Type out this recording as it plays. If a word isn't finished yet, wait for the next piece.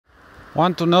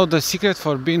Want to know the secret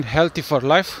for being healthy for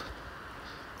life?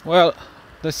 Well,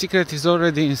 the secret is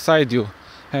already inside you,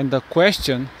 and the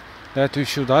question that you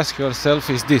should ask yourself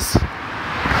is this: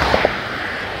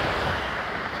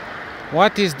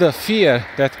 what is the fear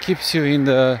that keeps you in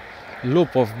the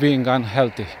loop of being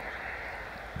unhealthy?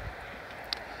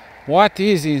 What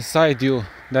is inside you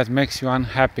that makes you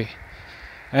unhappy,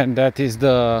 and that is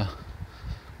the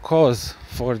cause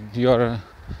for your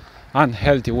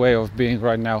unhealthy way of being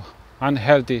right now,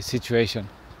 unhealthy situation?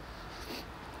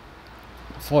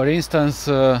 For instance,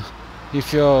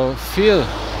 if you feel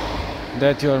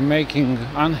that you're making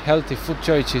unhealthy food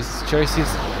choices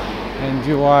and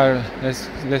you are,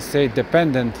 let's say,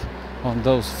 dependent on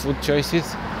those food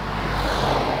choices,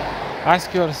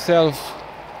 ask yourself,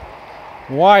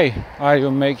 why are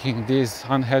you making these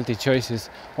unhealthy choices?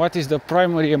 What is the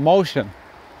primary emotion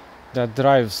that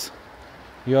drives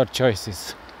your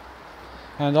choices?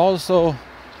 And also,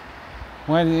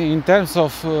 when in terms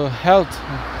of health,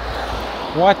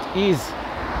 what is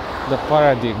the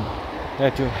paradigm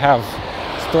that you have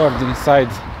stored inside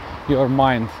your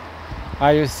mind?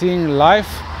 Are you seeing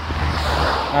life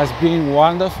as being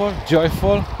wonderful,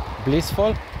 joyful,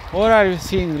 blissful? Or are you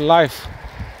seeing life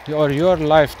or your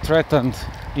life threatened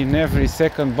in every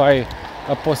second by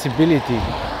a possibility,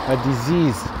 a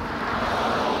disease,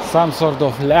 some sort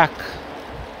of lack?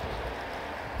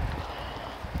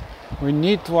 We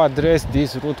need to address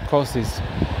these root causes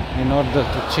in order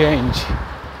to change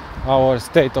our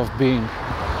state of being,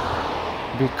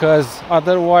 because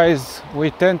otherwise we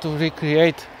tend to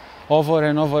recreate over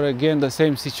and over again the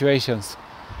same situations.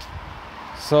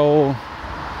 So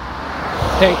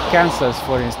take cancers,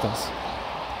 for instance.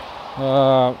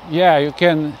 You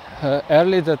can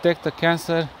early detect the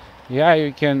cancer.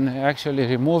 You can actually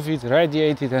remove it,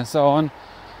 radiate it, and so on.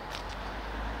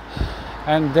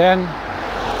 And then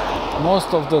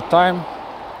most of the time,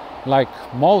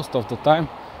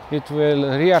 it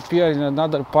will reappear in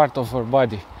another part of our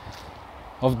body,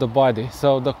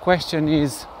 So the question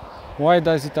is, why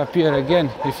does it appear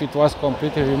again if it was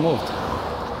completely removed?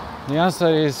 The answer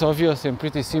is obvious and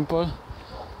pretty simple.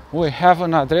 We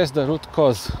haven't addressed the root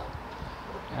cause.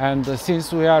 And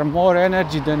since we are more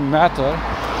energy than matter,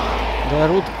 the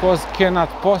root cause cannot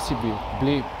possibly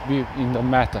be in the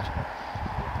matter.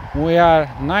 We are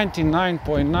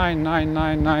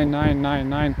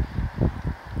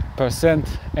 99.9999999%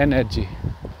 energy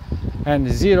and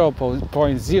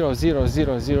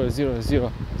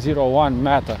 0.0000001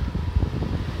 matter.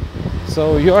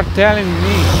 So you're telling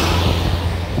me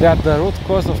that the root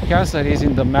cause of cancer is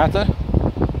in the matter?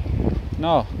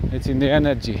 No, it's in the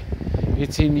energy.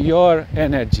 It's in your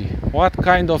energy. What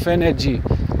kind of energy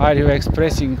are you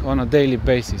expressing on a daily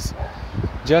basis?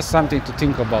 Just something to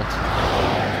think about.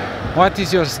 What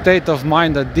is your state of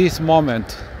mind at this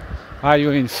moment? Are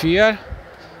you in fear?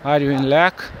 Are you in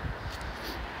lack?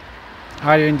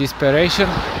 Are you in desperation?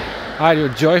 Are you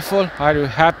joyful? Are you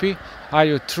happy? Are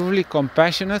you truly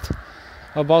compassionate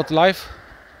about life?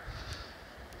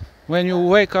 When you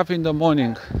wake up in the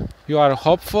morning, you are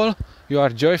hopeful, you are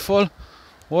joyful,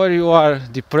 or you are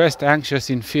depressed, anxious,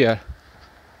 in fear?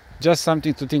 Just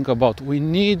something to think about. We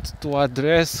need to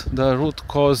address the root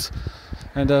cause,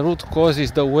 and the root cause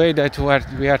is the way that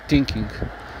we are thinking.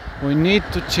 We need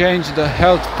to change the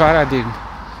health paradigm.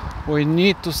 We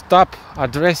need to stop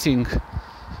addressing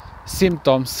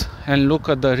symptoms and look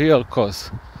at the real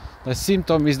cause. The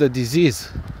symptom is the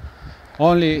disease.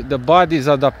 Only the body's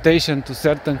adaptation to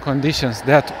certain conditions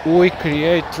that we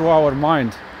create through our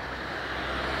mind.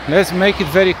 Let's make it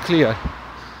very clear.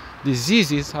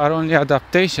 Diseases are only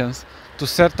adaptations to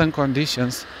certain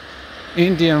conditions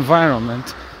in the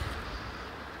environment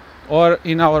or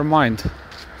in our mind.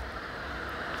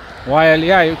 While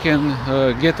you can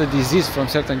get a disease from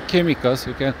certain chemicals,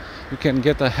 you can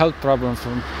get a health problem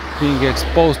from being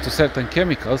exposed to certain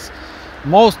chemicals.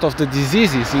 Most of the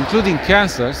diseases, including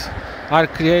cancers, are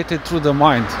created through the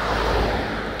mind,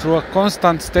 through a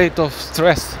constant state of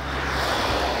stress,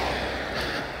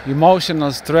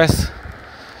 emotional stress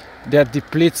that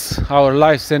depletes our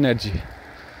life's energy.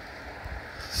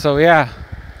 So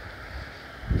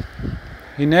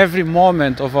in every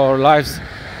moment of our lives,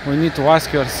 we need to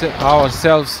ask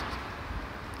ourselves,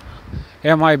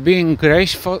 am I being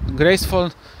graceful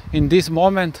in this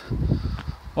moment?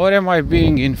 Or am I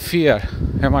being in fear?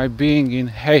 Am I being in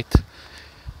hate?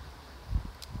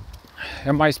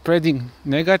 Am I spreading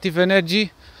negative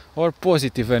energy or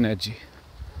positive energy?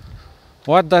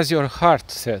 What does your heart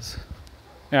says?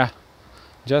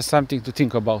 Just something to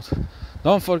think about.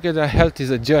 Don't forget that health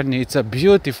is a journey. It's a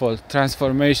beautiful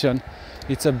transformation.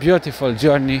 It's a beautiful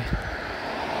journey.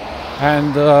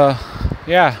 And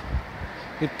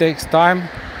it takes time,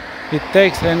 it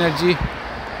takes energy,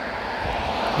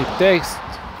 it takes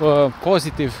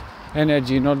positive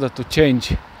energy in order to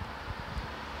change.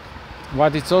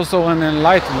 But it's also an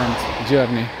enlightenment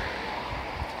journey.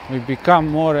 We become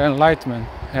more enlightened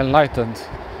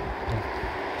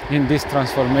in this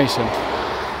transformation.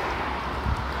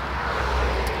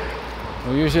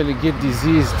 We usually get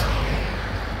diseased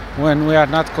when we are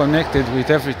not connected with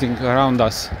everything around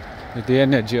us, with the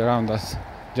energy around us.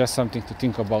 Just something to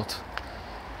think about.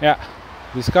 Yeah,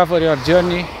 discover your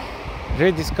journey,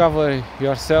 rediscover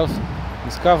yourself,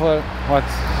 discover what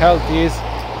health is,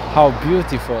 how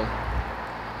beautiful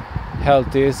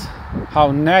health is,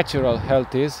 how natural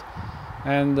health is.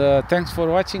 And thanks for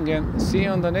watching, and see you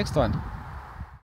on the next one.